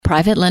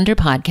Private Lender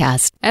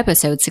Podcast,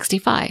 Episode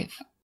 65.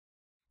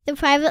 The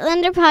Private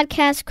Lender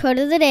Podcast quote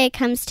of the day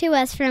comes to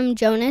us from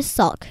Jonas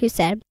Salk, who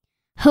said,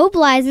 "Hope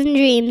lies in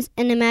dreams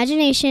and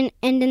imagination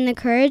and in the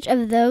courage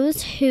of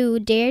those who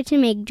dare to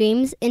make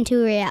dreams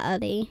into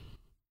reality."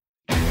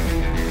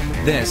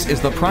 This is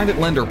the Private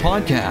Lender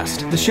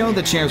Podcast, the show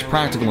that shares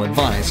practical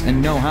advice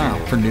and know-how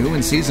for new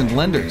and seasoned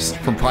lenders,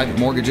 from private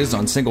mortgages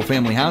on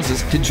single-family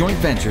houses to joint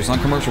ventures on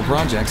commercial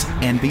projects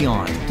and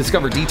beyond.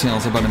 Discover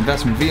details about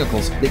investment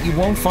vehicles that you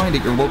won't find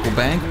at your local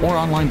bank or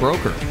online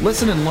broker.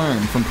 Listen and learn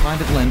from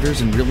private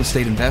lenders and real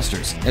estate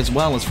investors, as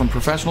well as from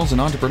professionals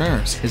and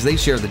entrepreneurs, as they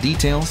share the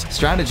details,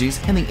 strategies,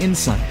 and the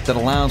insight that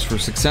allows for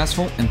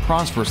successful and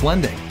prosperous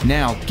lending.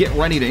 Now, get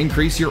ready to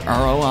increase your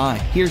ROI.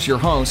 Here's your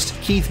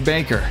host, Keith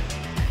Baker.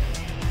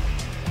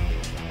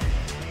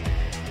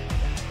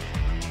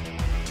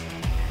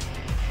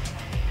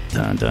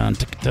 Dun, dun,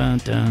 dun,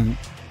 dun,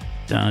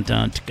 dun,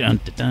 dun,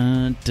 dun,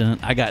 dun, dun.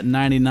 I got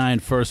 99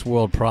 first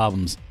world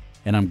problems,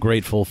 and I'm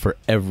grateful for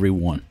every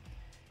one.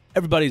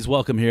 Everybody's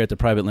welcome here at the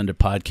Private Lender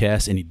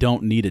Podcast, and you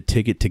don't need a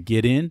ticket to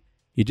get in.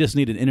 You just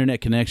need an internet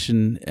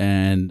connection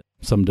and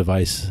some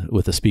device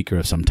with a speaker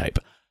of some type.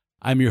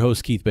 I'm your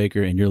host, Keith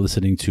Baker, and you're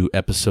listening to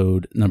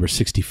episode number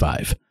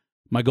 65.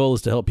 My goal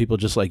is to help people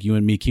just like you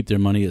and me keep their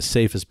money as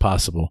safe as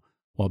possible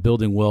while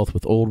building wealth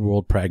with old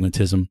world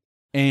pragmatism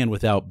and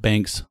without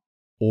banks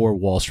or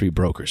Wall Street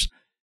brokers.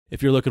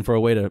 If you're looking for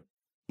a way to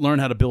learn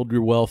how to build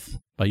your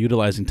wealth by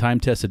utilizing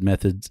time-tested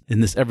methods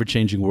in this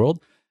ever-changing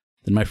world,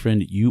 then my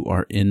friend, you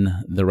are in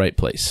the right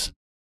place.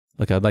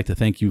 Look, I'd like to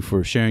thank you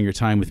for sharing your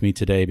time with me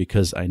today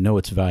because I know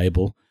it's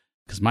valuable,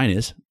 because mine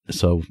is,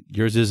 so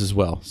yours is as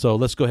well. So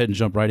let's go ahead and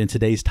jump right in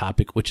today's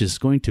topic, which is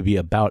going to be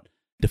about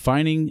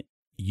defining,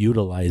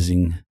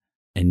 utilizing,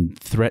 and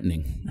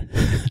threatening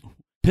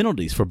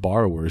penalties for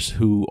borrowers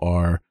who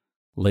are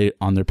late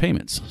on their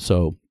payments.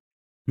 So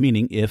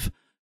meaning if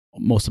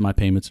most of my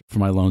payments for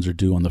my loans are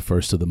due on the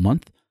first of the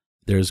month,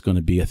 there's going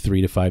to be a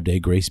 3 to 5 day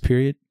grace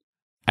period,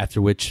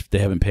 after which if they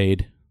haven't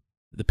paid,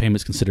 the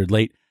payment's considered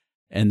late,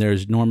 and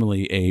there's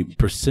normally a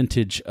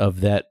percentage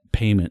of that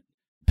payment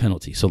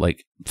penalty. So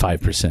like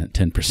 5%,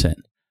 10%,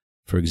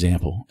 for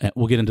example. And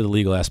we'll get into the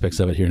legal aspects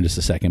of it here in just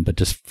a second, but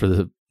just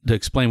to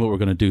explain what we're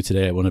going to do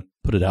today, I want to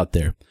put it out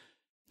there.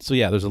 So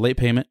yeah, there's a late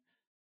payment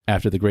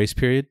after the grace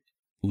period,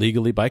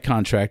 legally by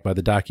contract, by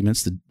the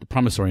documents, the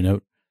promissory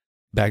note,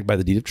 backed by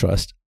the deed of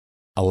trust,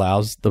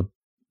 allows the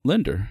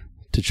lender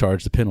to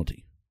charge the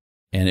penalty.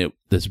 And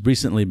that's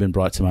recently been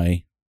brought to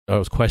I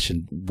was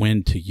questioned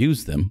when to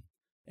use them.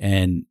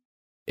 And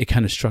it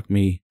kind of struck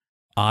me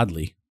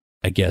oddly,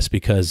 I guess,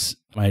 because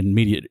my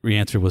immediate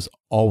answer was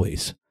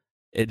always.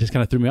 It just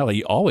kind of threw me out.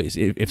 Like, always,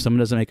 if someone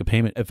doesn't make a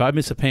payment, if I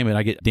miss a payment,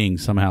 I get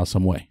dinged somehow,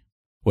 some way.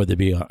 Whether it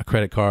be a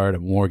credit card, a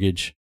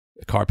mortgage,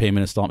 a car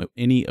payment installment,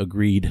 any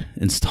agreed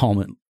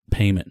installment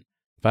payment.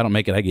 If I don't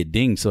make it, I get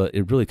dinged. So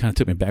it really kind of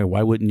took me back.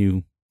 Why wouldn't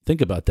you think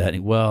about that?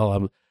 And,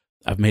 well,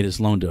 I've made this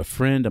loan to a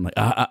friend. I'm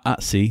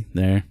like, see,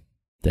 there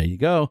you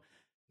go.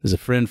 There's a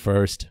friend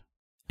first,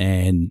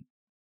 and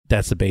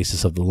that's the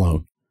basis of the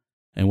loan.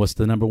 And what's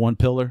the number one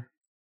pillar?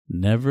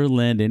 Never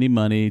lend any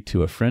money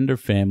to a friend or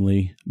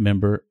family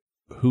member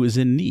who is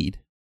in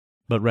need,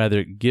 but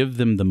rather give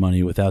them the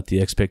money without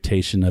the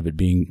expectation of it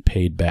being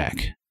paid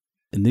back.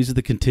 And these are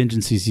the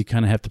contingencies you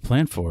kind of have to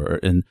plan for,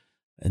 and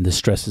the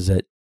stresses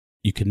that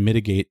you can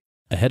mitigate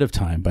ahead of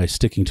time by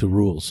sticking to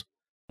rules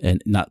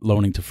and not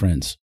loaning to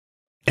friends.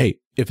 Hey,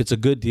 if it's a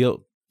good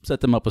deal,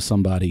 set them up with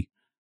somebody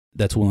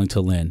that's willing to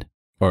lend,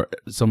 or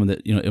someone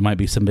that, it might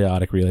be a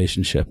symbiotic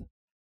relationship.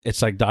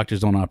 It's like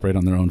doctors don't operate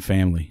on their own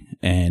family.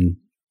 And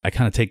I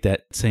kind of take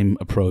that same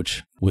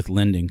approach with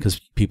lending because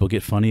people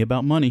get funny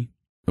about money.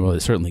 Well, they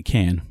certainly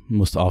can.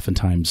 Most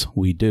oftentimes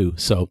we do.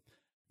 So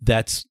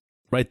that's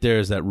right there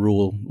is that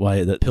rule,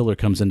 why that pillar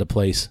comes into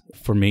place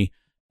for me.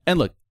 And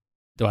look,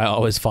 do I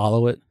always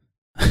follow it?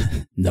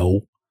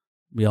 No.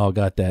 We all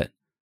got that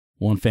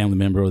one family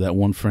member or that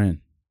one friend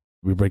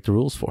we break the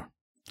rules for.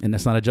 And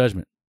that's not a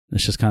judgment.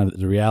 It's just kind of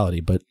the reality.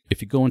 But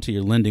if you go into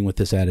your lending with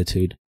this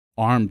attitude,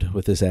 armed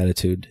with this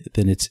attitude,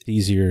 then it's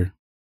easier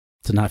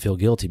to not feel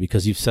guilty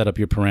because you've set up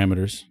your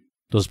parameters.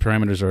 Those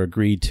parameters are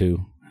agreed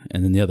to,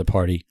 and then the other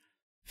party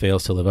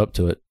fails to live up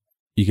to it.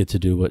 You get to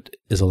do what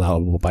is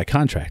allowable by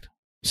contract.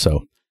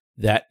 So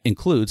that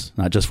includes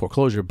not just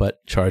foreclosure,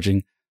 but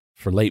charging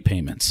for late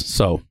payments.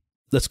 So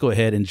let's go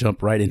ahead and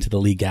jump right into the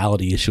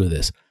legality issue of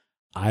this.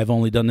 I've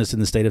only done this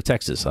in the state of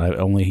Texas. I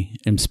only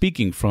am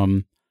speaking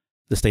from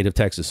the state of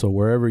Texas. So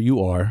wherever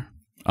you are,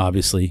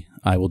 obviously,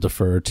 I will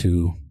defer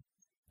to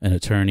an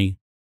attorney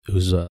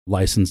who's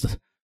licensed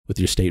with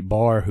your state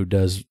bar, who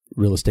does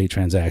real estate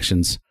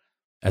transactions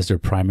as their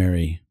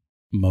primary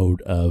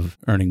mode of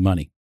earning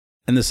money.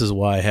 And this is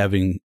why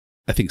having,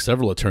 I think,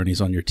 several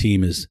attorneys on your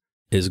team is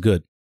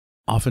good.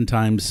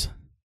 Oftentimes,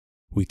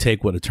 we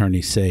take what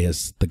attorneys say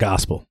as the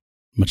gospel,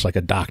 much like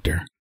a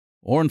doctor,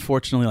 or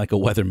unfortunately like a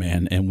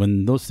weatherman. And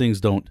when those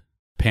things don't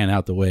pan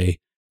out the way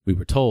we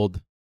were told,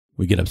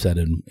 we get upset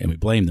and we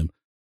blame them.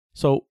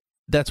 So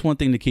that's one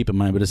thing to keep in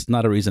mind, but it's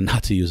not a reason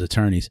not to use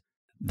attorneys.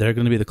 they're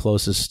going to be the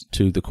closest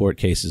to the court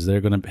cases.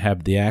 They're going to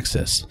have the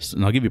access.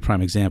 And I'll give you a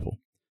prime example.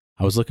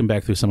 I was looking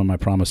back through some of my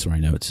promissory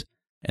notes,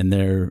 and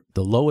the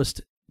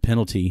lowest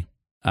penalty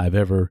I've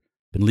ever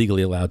been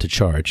legally allowed to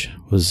charge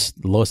was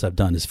the lowest I've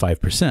done is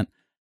 5%.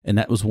 And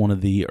that was one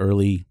of the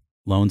early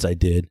loans I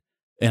did.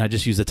 And I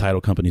just used the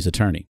title company's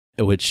attorney,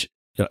 which,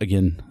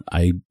 again,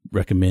 I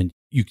recommend.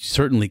 You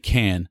certainly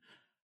can.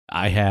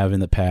 I have in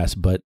the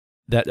past, but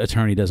that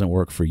attorney doesn't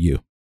work for you.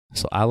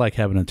 So I like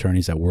having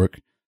attorneys that work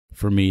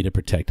for me to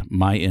protect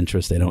my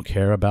interests. They don't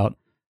care about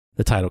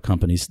the title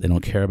companies. They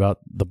don't care about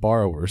the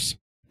borrowers.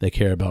 They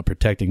care about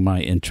protecting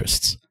my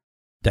interests.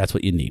 That's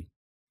what you need.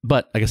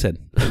 But like I said,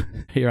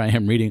 here I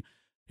am reading,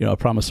 a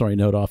promissory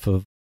note off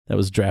of that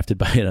was drafted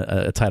by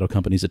a title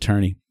company's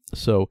attorney.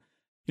 So,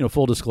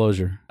 full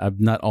disclosure, I've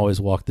not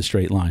always walked the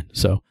straight line.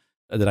 So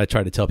that I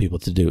try to tell people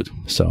to do.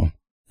 So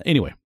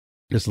anyway,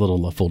 just a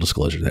little full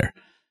disclosure there.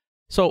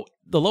 So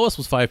the lowest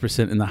was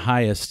 5% and the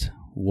highest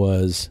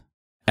was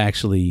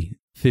actually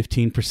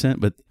 15%,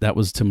 but that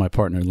was to my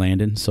partner,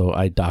 Landon. So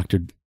I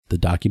doctored the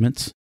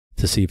documents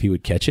to see if he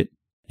would catch it.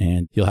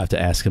 And you'll have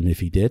to ask him if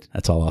he did.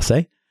 That's all I'll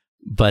say.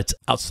 But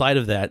outside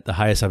of that, the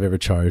highest I've ever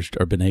charged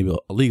or been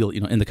illegal,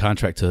 in the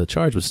contract to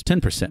charge was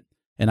 10%.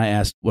 And I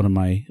asked one of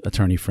my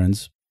attorney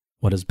friends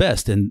what is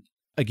best. And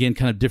again,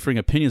 kind of differing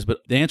opinions, but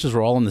the answers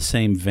were all in the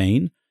same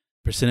vein.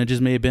 Percentages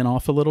may have been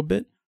off a little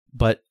bit,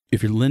 but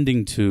if you're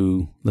lending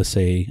to, let's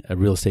say, a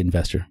real estate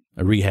investor,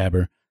 a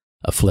rehabber,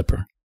 a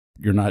flipper,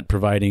 you're not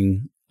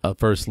providing a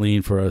first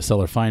lien for a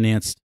seller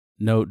finance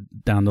note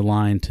down the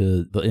line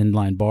to the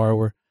inline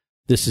borrower.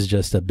 This is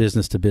just a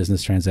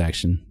business-to-business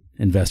transaction,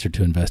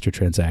 investor-to-investor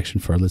transaction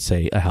for, let's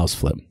say, a house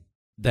flip.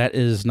 That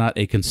is not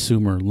a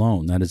consumer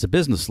loan. That is a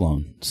business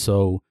loan.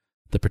 So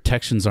the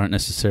protections aren't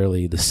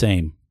necessarily the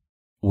same.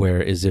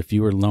 Whereas if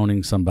you were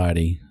loaning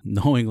somebody,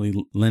 knowingly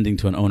lending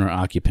to an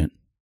owner-occupant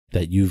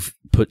that you've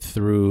put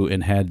through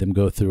and had them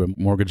go through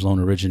a mortgage loan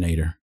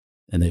originator,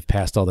 and they've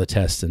passed all the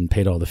tests and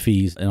paid all the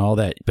fees and all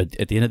that. But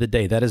at the end of the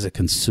day, that is a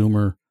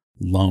consumer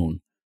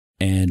loan.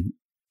 And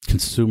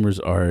consumers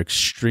are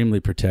extremely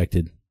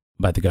protected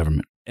by the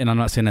government. And I'm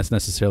not saying that's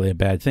necessarily a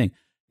bad thing.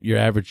 Your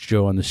average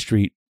Joe on the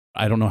street,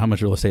 I don't know how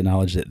much real estate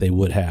knowledge that they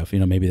would have.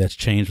 Maybe that's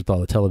changed with all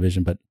the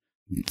television, but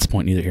it's a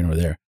point neither here nor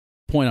there.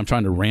 The point I'm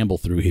trying to ramble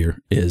through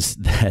here is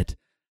that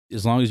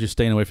as long as you're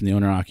staying away from the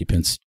owner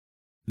occupants,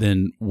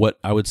 then what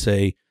I would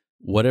say,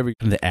 whatever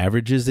the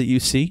averages that you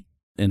see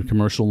in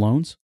commercial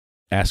loans,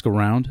 ask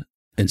around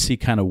and see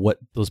kind of what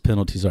those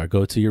penalties are.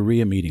 Go to your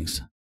RIA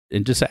meetings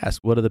and just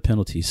ask, what are the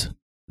penalties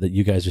that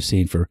you guys are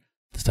seeing for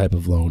this type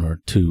of loan?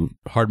 Or to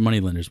hard money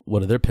lenders,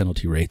 what are their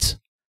penalty rates?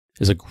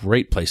 Is a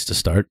great place to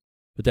start.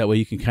 But that way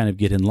you can kind of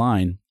get in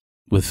line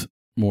with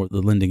more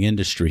the lending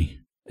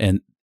industry.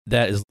 And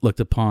that is looked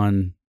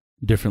upon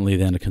differently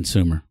than a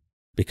consumer,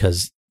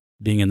 because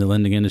being in the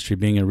lending industry,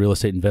 being a real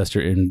estate investor,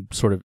 and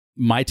sort of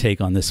my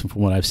take on this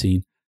from what I've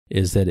seen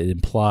is that it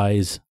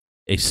implies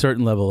a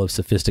certain level of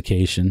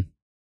sophistication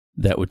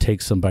that would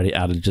take somebody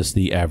out of just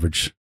the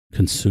average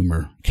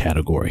consumer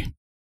category.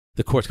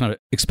 The courts kind of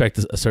expect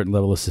a certain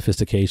level of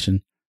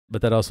sophistication,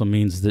 but that also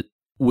means that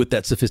with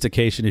that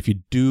sophistication, if you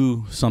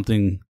do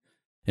something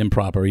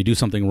improper, or you do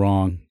something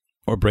wrong,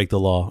 or break the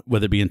law,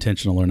 whether it be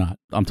intentional or not,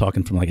 I'm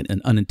talking from like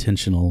an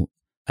unintentional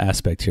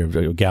aspect here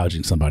of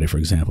gouging somebody, for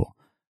example.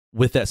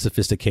 With that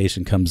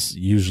sophistication comes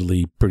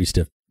usually pretty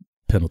stiff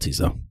penalties,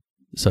 though.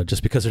 So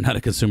just because they're not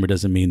a consumer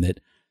doesn't mean that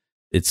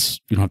you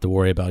don't have to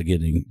worry about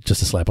getting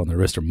just a slap on the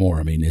wrist or more.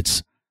 I mean,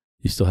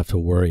 you still have to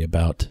worry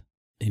about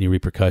any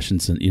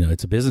repercussions, and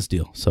it's a business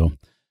deal, so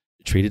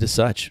treat it as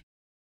such.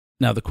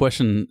 Now, the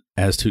question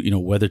as to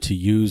whether to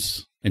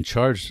use and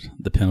charge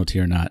the penalty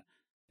or not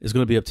is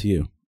going to be up to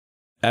you.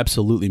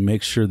 Absolutely,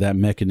 make sure that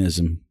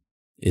mechanism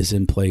is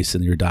in place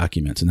in your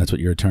documents, and that's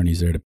what your attorney's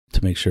there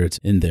to make sure it's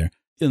in there.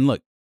 And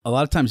look, a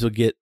lot of times you'll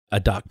get a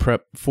doc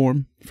prep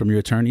form from your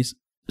attorneys,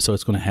 so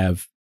it's going to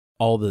have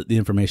all the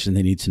information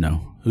they need to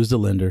know. Who's the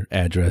lender,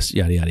 address,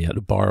 yada, yada, yada.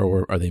 The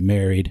borrower, are they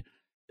married?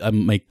 I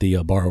make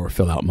the borrower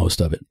fill out most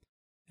of it.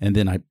 And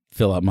then I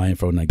fill out my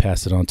info and I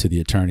pass it on to the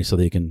attorney so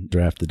they can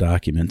draft the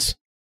documents.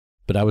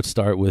 But I would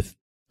start with,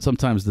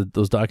 sometimes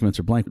those documents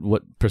are blank.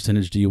 What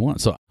percentage do you want?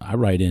 So I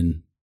write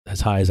in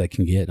as high as I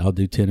can get. I'll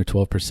do 10 or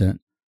 12%.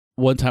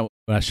 One time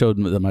when I showed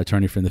my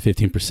attorney friend the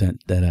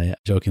 15% that I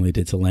jokingly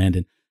did to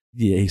Landon,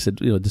 he said,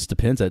 this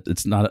depends.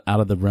 It's not out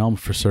of the realm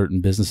for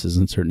certain businesses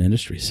in certain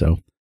industries. So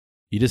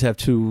you just have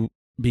to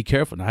be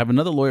careful. And I have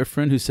another lawyer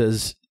friend who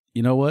says,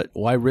 you know what?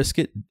 Why risk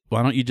it?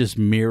 Why don't you just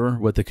mirror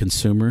what the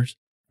consumers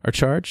are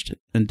charged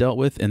and dealt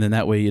with? And then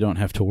that way you don't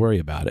have to worry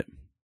about it.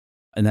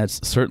 And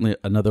that's certainly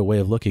another way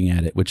of looking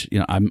at it, which,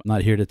 I'm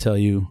not here to tell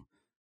you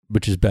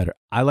which is better.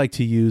 I like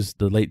to use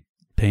the late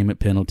payment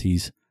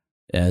penalties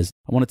as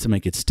I want it to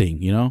make it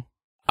sting,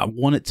 I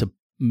want it to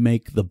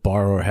make the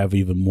borrower have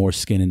even more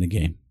skin in the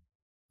game,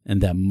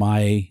 and that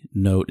my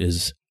note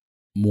is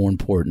more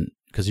important,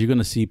 because you're going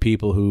to see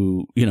people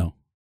who,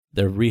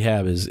 their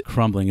rehab is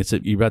crumbling.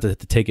 You're about to have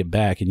to take it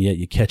back, and yet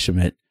you catch them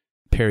at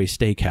Perry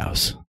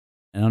Steakhouse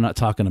And I'm not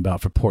talking about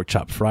for Pork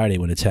Chop Friday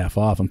when it's half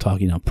off. I'm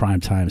talking, prime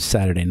time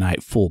Saturday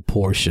night, full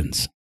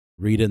portions.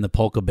 Rita and the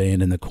polka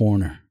band in the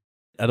corner.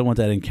 I don't want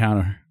that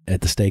encounter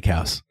at the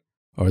steakhouse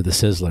or the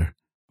Sizzler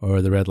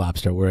or the Red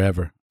Lobster,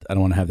 wherever. I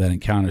don't want to have that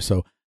encounter.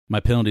 So my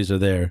penalties are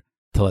there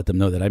to let them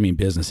know that I mean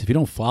business. If you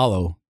don't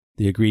follow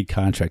the agreed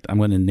contract, I'm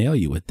going to nail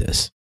you with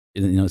this.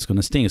 It's going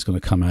to sting. It's going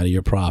to come out of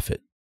your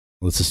profit.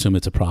 Let's assume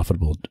it's a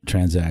profitable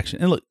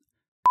transaction. And look,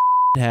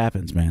 it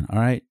happens, man. All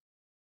right.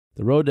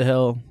 The road to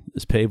hell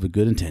is paved with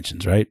good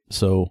intentions, right?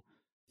 So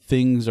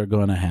things are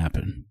going to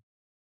happen.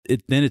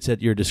 Then it's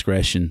at your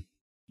discretion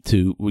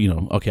to,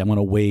 okay, I'm going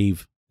to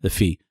waive the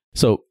fee.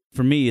 So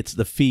for me, it's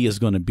the fee is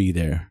going to be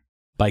there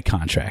by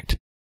contract.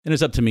 And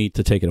it's up to me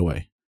to take it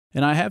away.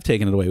 And I have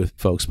taken it away with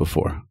folks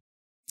before.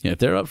 If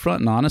they're upfront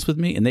and honest with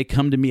me and they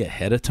come to me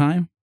ahead of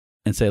time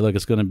and say, look,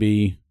 it's going to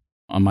be,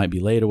 I might be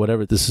late or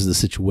whatever. This is the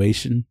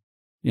situation.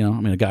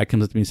 A guy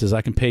comes up to me and says,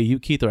 I can pay you,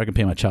 Keith, or I can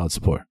pay my child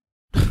support.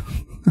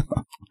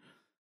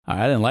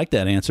 I didn't like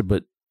that answer,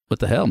 but what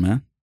the hell,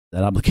 man?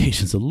 That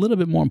obligation's a little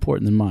bit more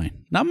important than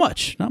mine. Not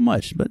much,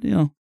 but,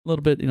 a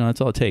little bit,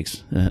 that's all it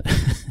takes.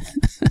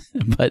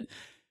 But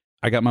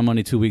I got my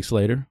money 2 weeks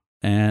later,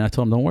 and I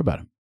told him, don't worry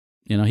about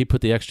it. He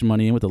put the extra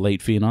money in with the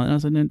late fee and all that. And I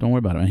was like, don't worry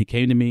about it. And he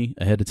came to me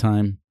ahead of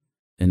time,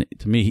 and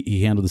to me,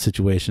 he handled the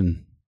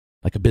situation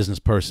like a business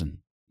person.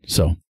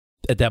 So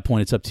at that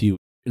point, it's up to you.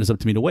 It's up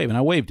to me to waive, and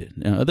I waived it.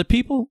 Other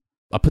people,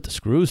 I put the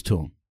screws to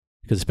them.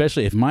 Because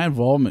especially if my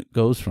involvement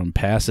goes from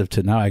passive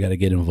to now I got to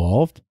get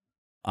involved,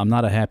 I'm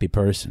not a happy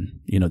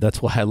person.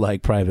 That's why I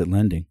like private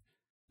lending.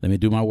 Let me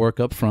do my work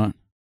up front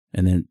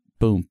and then,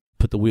 boom,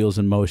 put the wheels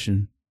in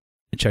motion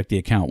and check the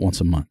account once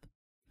a month.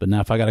 But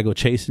now if I got to go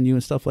chasing you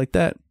and stuff like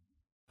that,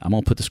 I'm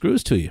going to put the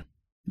screws to you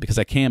because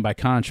I can by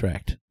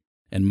contract.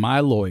 And my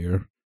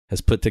lawyer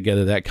has put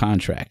together that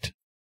contract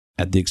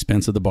at the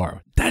expense of the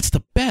borrower. That's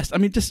the best.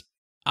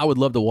 I would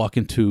love to walk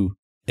into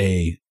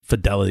a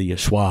Fidelity, a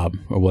Schwab,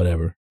 or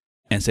whatever,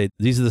 and say,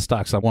 these are the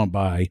stocks I want to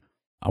buy.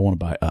 I want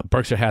to buy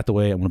Berkshire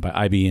Hathaway. I want to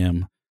buy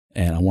IBM.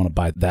 And I want to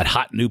buy that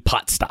hot new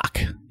pot stock,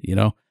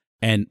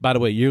 And by the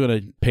way, you're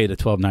going to pay the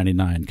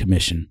 $12.99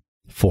 commission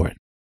for it.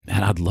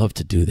 And I'd love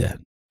to do that.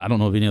 I don't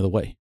know of any other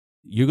way.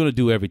 You're going to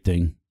do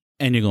everything,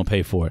 and you're going to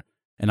pay for it.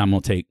 And I'm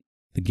going to take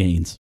the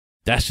gains.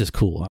 That's just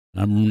cool.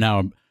 I'm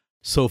now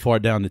so far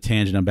down the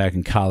tangent. I'm back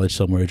in college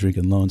somewhere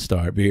drinking Lone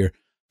Star beer.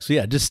 So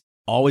yeah, just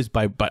always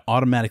by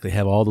automatically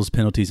have all those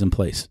penalties in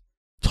place.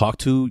 Talk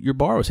to your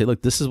borrower. Say,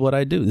 look, this is what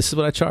I do. This is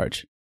what I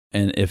charge.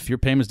 And if your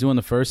payment's due on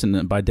the 1st and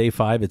then by day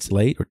 5 it's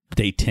late, or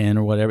day 10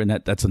 or whatever, and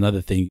that's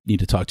another thing you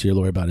need to talk to your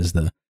lawyer about is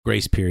the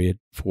grace period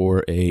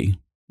for a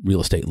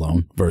real estate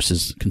loan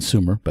versus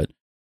consumer. But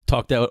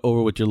talk that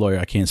over with your lawyer.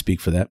 I can't speak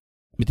for that.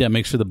 But yeah,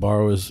 make sure the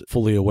borrower is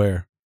fully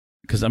aware.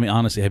 Because,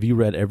 honestly, have you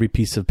read every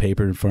piece of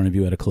paper in front of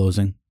you at a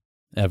closing?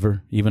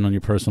 Ever? Even on your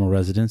personal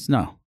residence?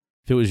 No.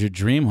 If it was your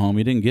dream home,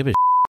 you didn't give a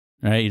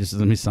right? You just,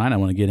 let me sign. I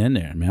want to get in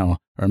there, man.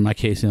 Or in my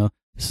case, this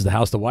is the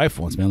house the wife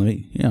wants, man. Let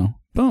me,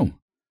 boom.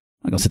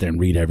 I'm going to sit there and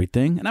read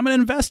everything. And I'm an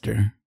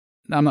investor.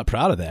 Now, I'm not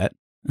proud of that.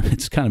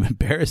 It's kind of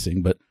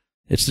embarrassing, but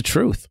it's the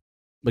truth.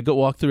 But go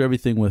walk through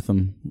everything with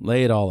them.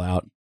 Lay it all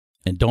out.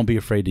 And don't be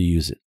afraid to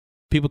use it.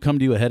 People come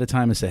to you ahead of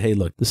time and say, hey,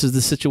 look, this is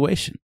the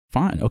situation.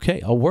 Fine.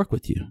 Okay. I'll work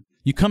with you.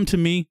 You come to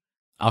me,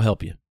 I'll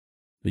help you.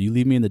 But you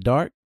leave me in the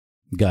dark,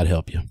 God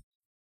help you.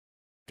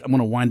 I'm going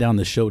to wind down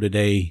the show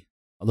today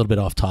a little bit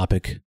off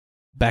topic.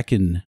 Back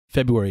in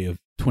February of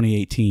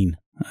 2018,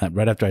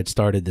 right after I'd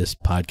started this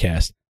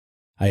podcast,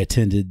 I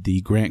attended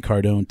the Grant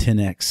Cardone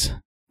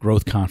 10X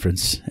Growth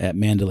Conference at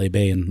Mandalay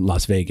Bay in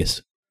Las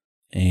Vegas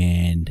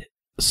and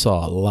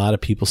saw a lot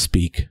of people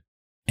speak,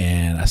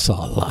 and I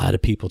saw a lot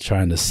of people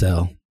trying to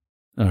sell,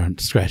 or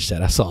scratch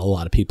that, I saw a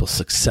lot of people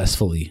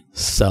successfully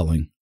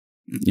selling,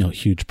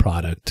 huge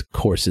product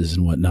courses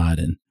and whatnot,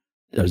 and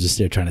I was just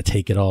there trying to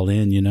take it all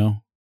in,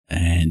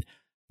 and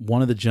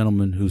one of the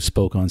gentlemen who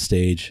spoke on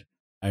stage,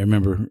 I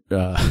remember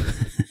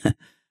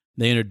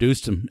they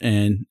introduced him,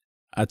 and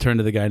I turned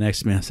to the guy next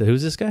to me. I said,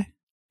 who's this guy?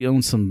 He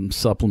owns some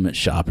supplement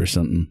shop or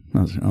something.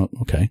 I was like, oh,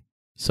 okay.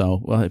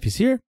 So, well, if he's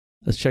here,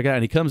 let's check it out.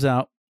 And he comes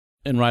out,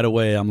 and right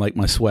away, I'm like,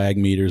 my swag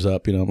meter's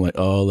up. I'm like,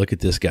 oh, look at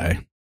this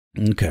guy.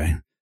 Okay.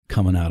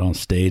 Coming out on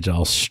stage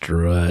all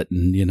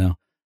strutting,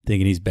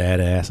 thinking he's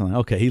badass. I'm like,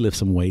 okay, he lifts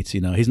some weights.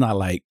 He's not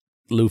like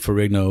Lou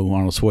Ferrigno,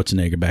 Arnold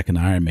Schwarzenegger back in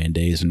the Iron Man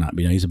days or not.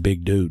 He's a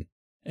big dude.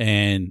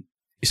 And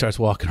he starts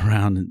walking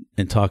around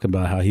and talking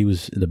about how he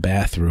was in the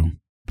bathroom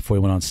before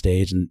he went on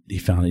stage, and he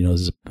found,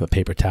 there's a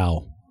paper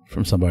towel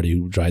from somebody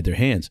who dried their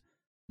hands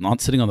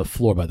sitting on the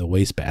floor by the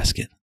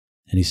wastebasket.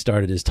 And he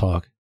started his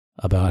talk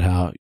about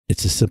how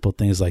it's the simple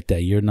things like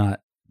that. You're not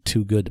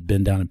too good to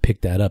bend down and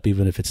pick that up,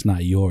 even if it's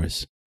not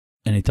yours.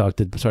 And he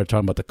started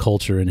talking about the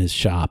culture in his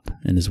shop,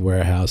 in his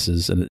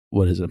warehouses, and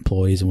what his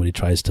employees and what he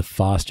tries to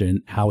foster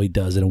and how he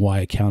does it and why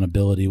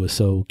accountability was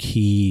so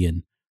key.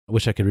 And I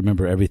wish I could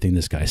remember everything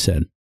this guy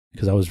said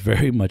because I was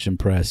very much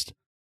impressed.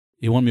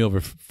 He won me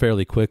over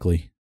fairly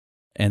quickly.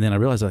 And then I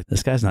realized,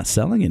 this guy's not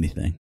selling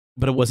anything.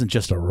 But it wasn't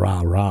just a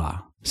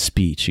rah-rah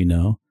speech,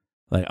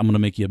 Like, I'm going to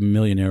make you a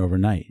millionaire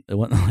overnight. It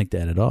wasn't like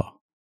that at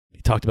all.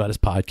 He talked about his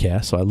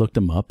podcast, so I looked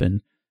him up,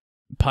 and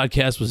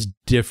podcast was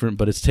different,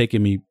 but it's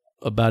taken me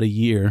about a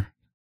year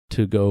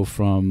to go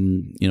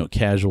from,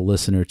 casual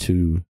listener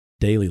to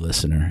daily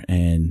listener,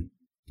 and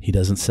he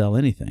doesn't sell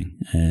anything.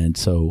 And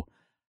so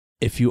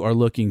if you are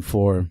looking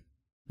for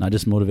not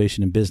just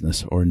motivation in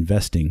business or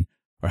investing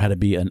or how to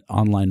be an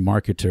online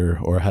marketer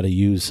or how to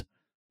use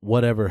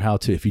whatever,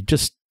 if you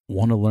just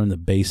want to learn the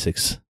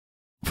basics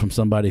from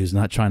somebody who's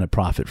not trying to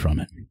profit from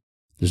it,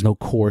 there's no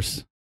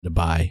course to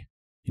buy.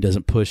 He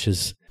doesn't push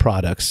his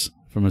products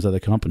from his other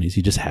companies.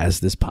 He just has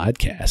this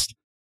podcast.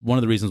 One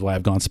of the reasons why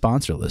I've gone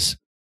sponsorless,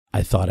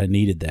 I thought I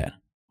needed that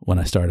when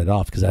I started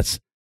off, because that's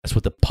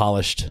what the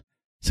polished,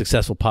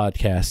 successful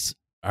podcasts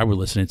I were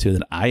listening to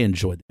that I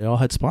enjoyed. They all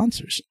had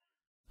sponsors.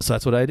 So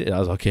that's what I did. I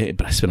was okay,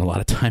 but I spent a lot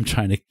of time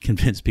trying to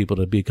convince people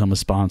to become a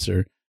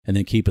sponsor and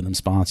then keeping them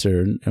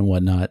sponsored and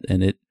whatnot.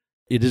 And it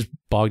just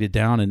bogged it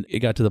down, and it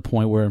got to the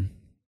point where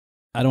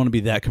I don't want to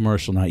be that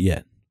commercial, not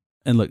yet.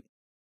 And look,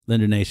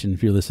 Lender Nation,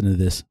 if you're listening to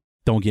this,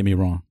 don't get me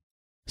wrong.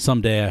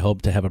 Someday I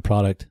hope to have a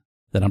product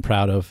that I'm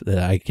proud of that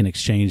I can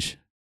exchange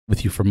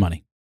with you for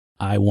money.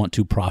 I want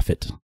to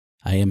profit.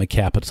 I am a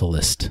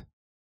capitalist.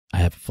 I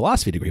have a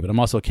philosophy degree, but I'm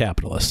also a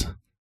capitalist.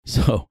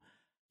 So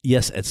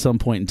yes, at some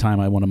point in time,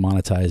 I want to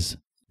monetize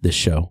this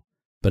show,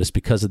 but it's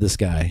because of this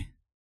guy.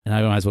 And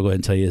I might as well go ahead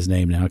and tell you his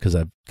name now because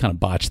I've kind of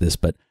botched this,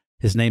 but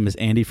his name is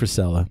Andy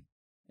Frisella,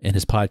 and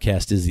his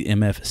podcast is the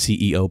MF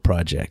CEO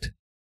Project.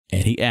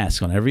 And he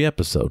asks on every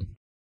episode,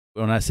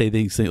 when I say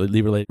things,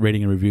 leave a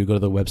rating and review, go to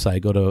the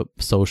website, go to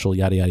social,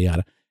 yada, yada,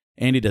 yada.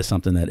 Andy does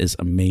something that is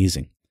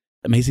amazing,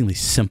 amazingly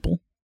simple,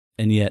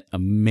 and yet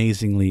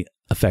amazingly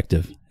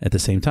effective at the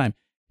same time.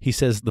 He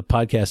says the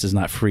podcast is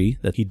not free,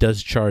 that he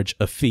does charge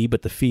a fee,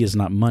 but the fee is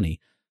not money.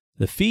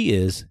 The fee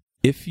is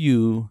if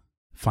you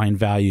find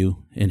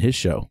value in his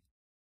show,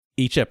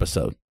 each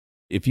episode,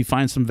 if you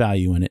find some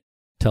value in it,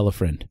 tell a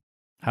friend.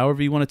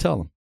 However you want to tell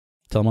them.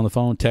 Tell them on the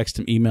phone, text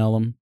them, email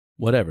them,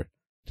 whatever.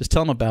 Just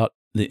tell them about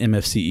the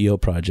MF CEO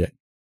Project.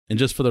 And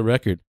just for the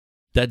record,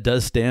 that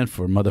does stand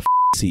for motherfucking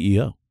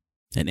CEO.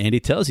 And Andy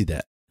tells you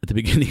that at the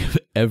beginning of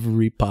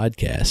every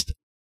podcast.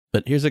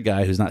 But here's a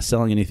guy who's not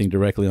selling anything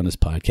directly on his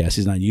podcast.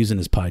 He's not using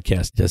his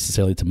podcast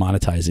necessarily to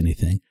monetize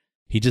anything.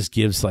 He just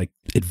gives like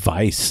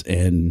advice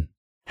and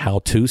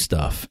how-to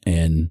stuff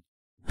and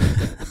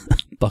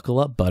buckle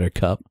up,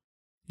 buttercup,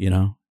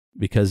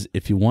 because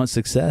if you want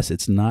success,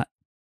 it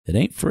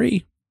ain't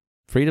free.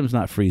 Freedom's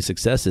not free.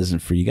 Success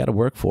isn't free. You got to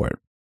work for it.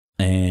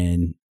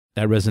 And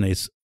that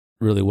resonates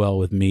really well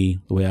with me,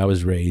 the way I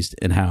was raised,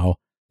 and how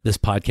this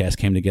podcast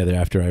came together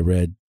after I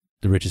read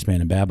The Richest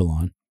Man in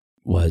Babylon.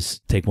 Was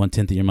take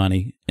 1/10 of your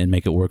money and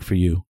make it work for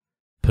you.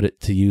 Put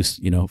it to use,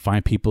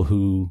 find people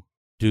who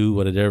do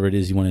whatever it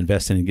is you want to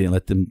invest in and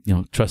let them,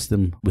 trust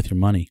them with your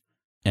money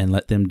and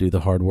let them do the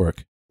hard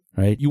work,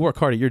 right? You work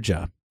hard at your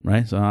job,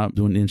 right? So I'm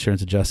doing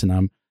insurance adjusting.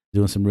 I'm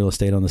doing some real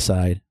estate on the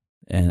side,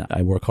 and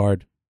I work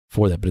hard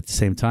for that. But at the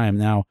same time,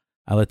 now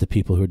I let the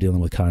people who are dealing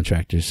with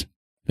contractors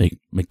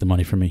make the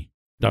money for me.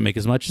 Do I make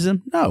as much as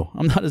them? No,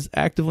 I'm not as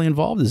actively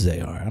involved as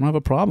they are. I don't have a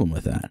problem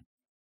with that.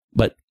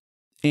 But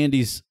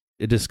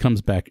it just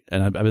comes back,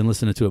 and I've been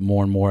listening to it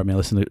more and more. I mean, I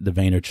listen to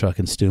Vaynerchuk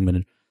and Stuman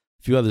and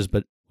a few others,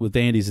 but with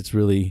Andy's, it's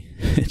really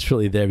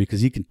there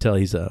because you can tell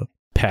he's a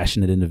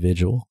passionate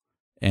individual.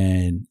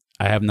 And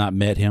I have not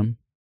met him.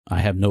 I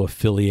have no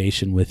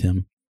affiliation with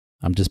him.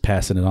 I'm just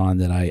passing it on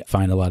that I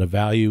find a lot of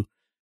value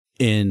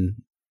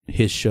in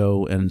his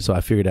show, and so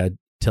I figured I'd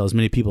tell as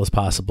many people as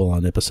possible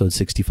on episode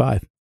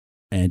 65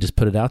 and just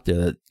put it out there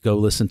that go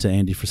listen to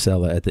Andy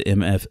Frisella at the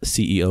MF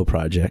CEO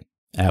Project,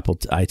 Apple,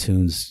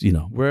 iTunes,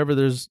 wherever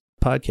there's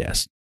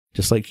podcasts,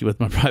 just like with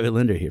my private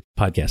lender here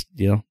podcast,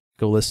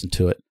 go listen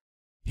to it.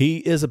 He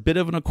is a bit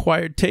of an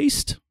acquired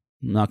taste,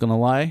 I'm not going to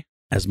lie,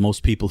 as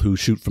most people who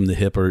shoot from the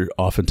hip are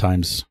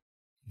oftentimes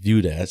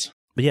viewed as.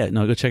 But yeah,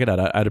 no, go check it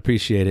out. I'd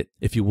appreciate it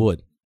if you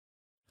would.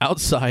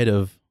 Outside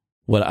of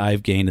what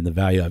I've gained and the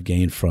value I've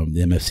gained from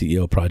the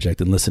MFCEO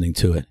project and listening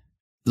to it,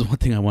 there's one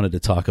thing I wanted to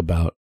talk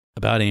about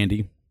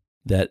Andy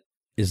that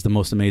is the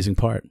most amazing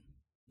part.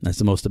 That's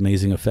the most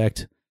amazing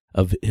effect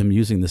of him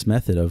using this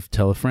method of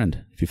tell a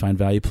friend. If you find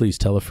value, please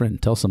tell a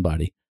friend, tell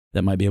somebody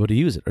that might be able to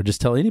use it, or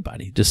just tell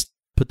anybody. Just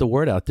put the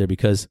word out there,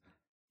 because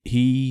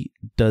he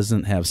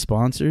doesn't have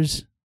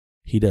sponsors.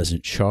 He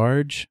doesn't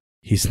charge.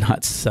 He's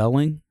not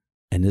selling.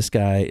 And this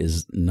guy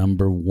is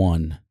number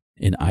one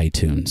in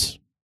iTunes.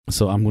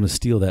 So I'm going to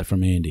steal that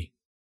from Andy,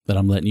 but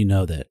I'm letting you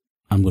know that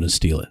I'm going to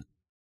steal it.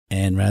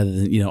 And rather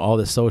than, all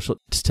this social,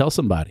 just tell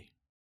somebody.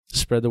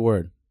 Spread the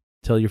word.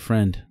 Tell your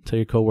friend. Tell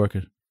your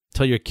coworker.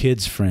 Tell your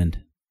kid's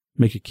friend.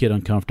 Make your kid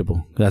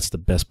uncomfortable. That's the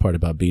best part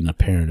about being a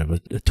parent of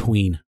a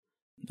tween.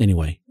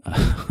 Anyway.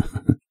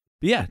 But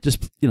yeah,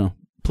 just,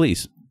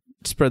 please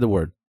spread the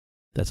word.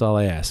 That's all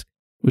I ask,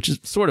 which is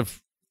sort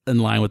of in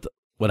line with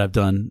what I've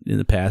done in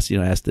the past.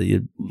 Ask that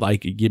you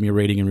give me a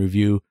rating and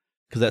review,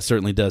 because that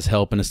certainly does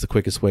help, and it's the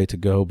quickest way to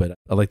go. But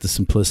I like the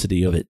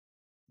simplicity of it.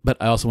 But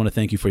I also want to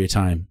thank you for your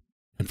time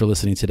and for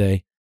listening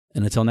today.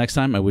 And until next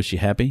time, I wish you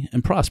happy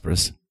and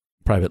prosperous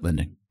private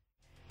lending.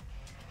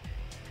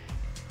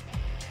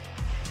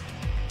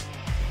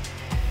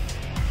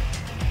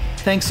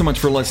 Thanks so much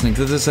for listening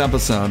to this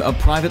episode of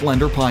Private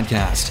Lender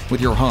Podcast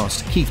with your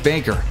host, Keith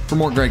Baker. For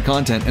more great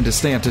content and to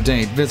stay up to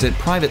date, visit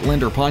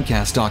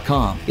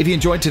privatelenderpodcast.com. If you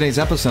enjoyed today's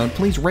episode,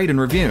 please rate and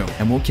review,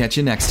 and we'll catch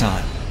you next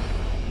time.